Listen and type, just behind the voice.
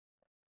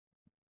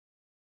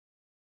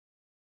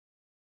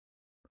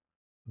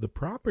The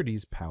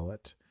Properties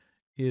palette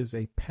is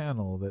a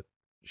panel that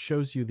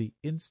shows you the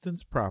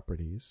instance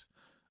properties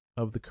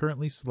of the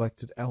currently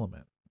selected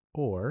element,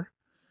 or,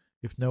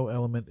 if no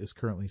element is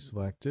currently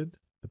selected,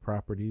 the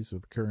properties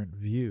of the current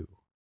view.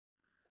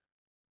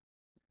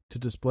 To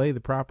display the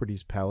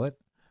Properties palette,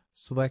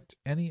 select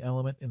any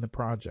element in the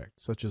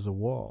project, such as a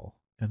wall,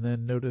 and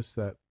then notice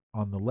that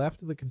on the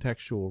left of the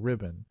contextual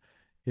ribbon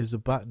is a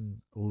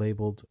button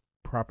labeled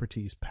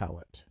Properties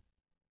Palette.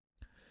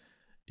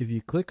 If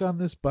you click on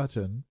this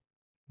button,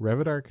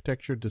 Revit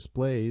Architecture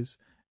displays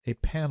a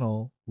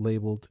panel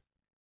labeled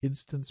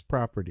Instance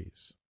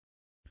Properties.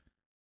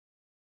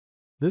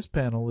 This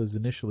panel is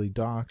initially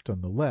docked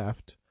on the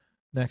left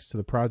next to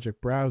the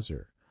project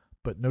browser,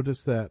 but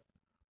notice that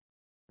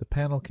the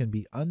panel can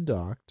be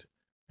undocked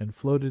and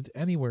floated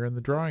anywhere in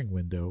the drawing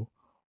window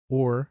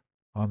or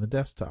on the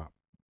desktop.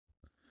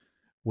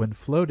 When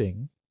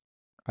floating,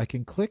 I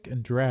can click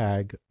and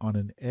drag on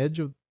an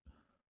edge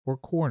or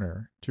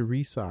corner to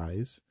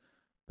resize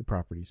the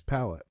Properties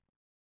palette.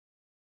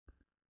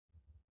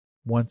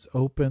 Once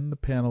open, the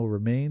panel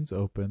remains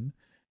open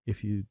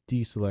if you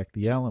deselect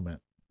the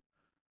element.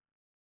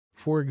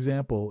 For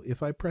example,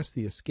 if I press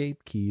the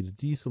Escape key to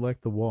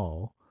deselect the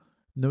wall,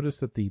 notice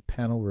that the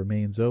panel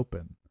remains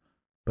open,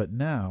 but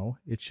now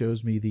it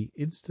shows me the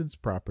instance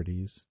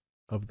properties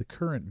of the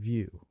current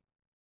view.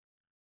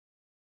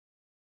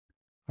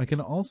 I can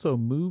also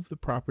move the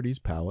Properties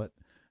palette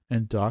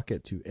and dock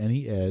it to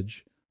any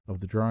edge of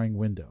the drawing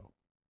window.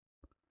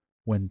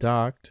 When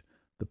docked,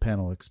 the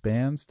panel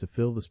expands to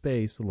fill the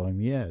space along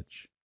the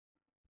edge.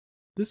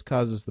 This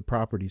causes the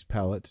Properties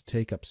palette to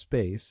take up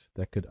space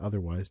that could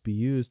otherwise be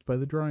used by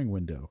the drawing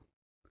window.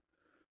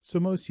 So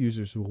most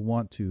users will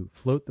want to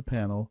float the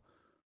panel,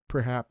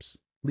 perhaps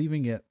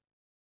leaving it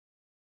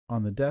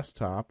on the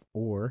desktop,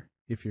 or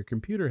if your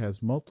computer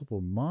has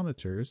multiple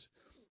monitors,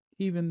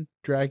 even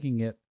dragging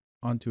it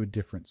onto a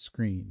different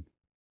screen.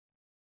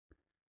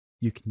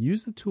 You can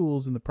use the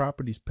tools in the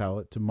Properties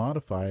palette to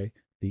modify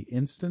the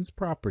instance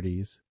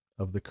properties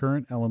of the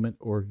current element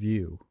or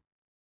view.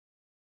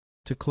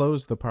 To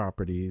close the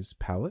Properties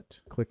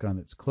palette, click on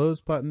its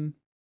Close button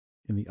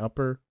in the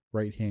upper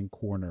right-hand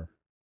corner.